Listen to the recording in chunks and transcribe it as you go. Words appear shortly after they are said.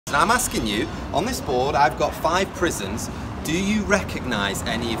Now I'm asking you, on this board I've got 5 prisons. Do you recognise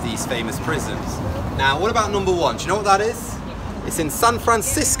any of these famous prisons? Now what about number 1? Do you know what that is? It's in San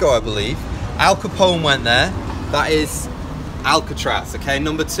Francisco, I believe. Al Capone went there. That is Alcatraz, okay?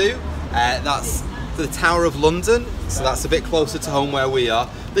 Number 2, that's the Tower of London, so that's a bit closer to home where we are.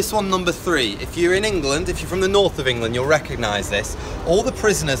 This one, number 3, if you're in England, if you're from the north of England, you'll recognise this. All the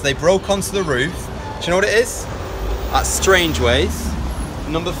prisoners, they broke onto the roof. Do you know what it is? That's Strangeways.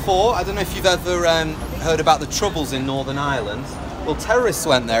 Number 4, I don't know if you've ever heard about the Troubles in Northern Ireland. Well, terrorists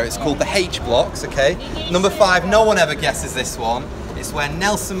went there. It's called the H blocks, okay? Number 5, no one ever guesses this one. It's where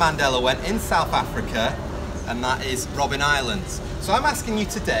Nelson Mandela went in South Africa, and that is Robben Island. So I'm asking you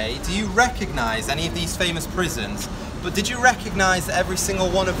today, do you recognise any of these famous prisons? But did you recognise that every single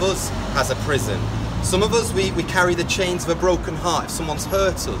one of us has a prison? Some of us, we carry the chains of a broken heart if someone's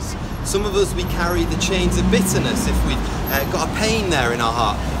hurt us. Some of us, we carry the chains of bitterness if we've got a pain there in our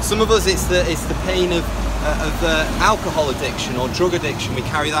heart. Some of us, it's the pain of alcohol addiction or drug addiction. We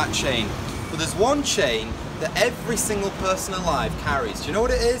carry that chain. But there's one chain that every single person alive carries. Do you know what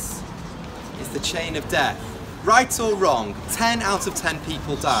it is? It's the chain of death. Right or wrong, 10 out of 10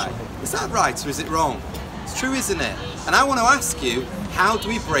 people die. Is that right or is it wrong? It's true, isn't it? And I want to ask you, how do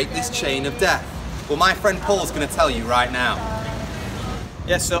we break this chain of death? Well, my friend Paul's going to tell you right now.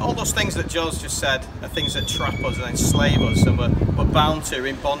 Yes, so all those things that Joe's just said are things that trap us and enslave us and we're bound to, we're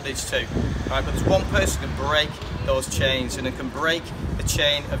in bondage to. Right? But there's one person who can break those chains and who can break the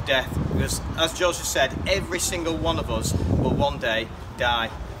chain of death. Because as Joe just said, every single one of us will one day die.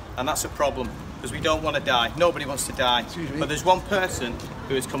 And that's a problem, because we don't want to die. Nobody wants to die. But there's one person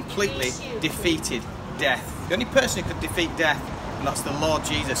who has completely defeated death. The only person who could defeat death, and that's the Lord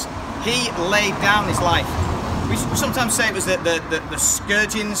Jesus. He laid down his life. We sometimes say it was the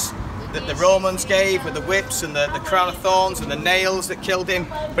scourgings that the Romans gave with the whips and the crown of thorns and the nails that killed him,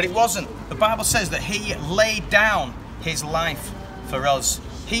 but it wasn't. The Bible says that he laid down his life for us.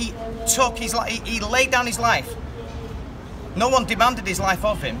 He took his life, he laid down his life. No one demanded his life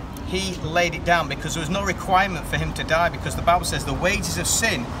of him. He laid it down because there was no requirement for him to die, because the Bible says the wages of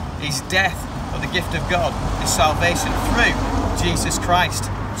sin is death, but the gift of God is salvation through Jesus Christ.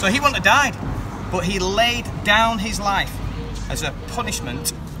 So he wouldn't have died, but he laid down his life as a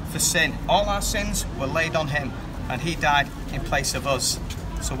punishment for sin. All our sins were laid on him, and he died in place of us.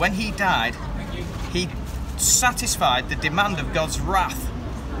 So when he died, he satisfied the demand of God's wrath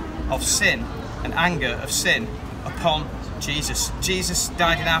of sin and anger of sin upon Jesus. Jesus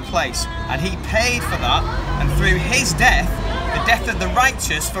died in our place, and he paid for that, and through his death, the death of the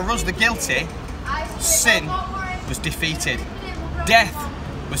righteous for us the guilty, sin was defeated. Death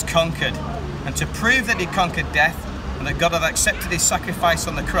was conquered. And to prove that he conquered death and that God had accepted his sacrifice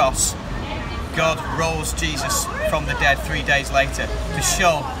on the cross, God rose Jesus from the dead 3 days later to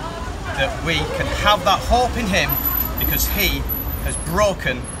show that we can have that hope in him, because he has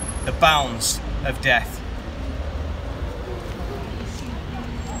broken the bounds of death.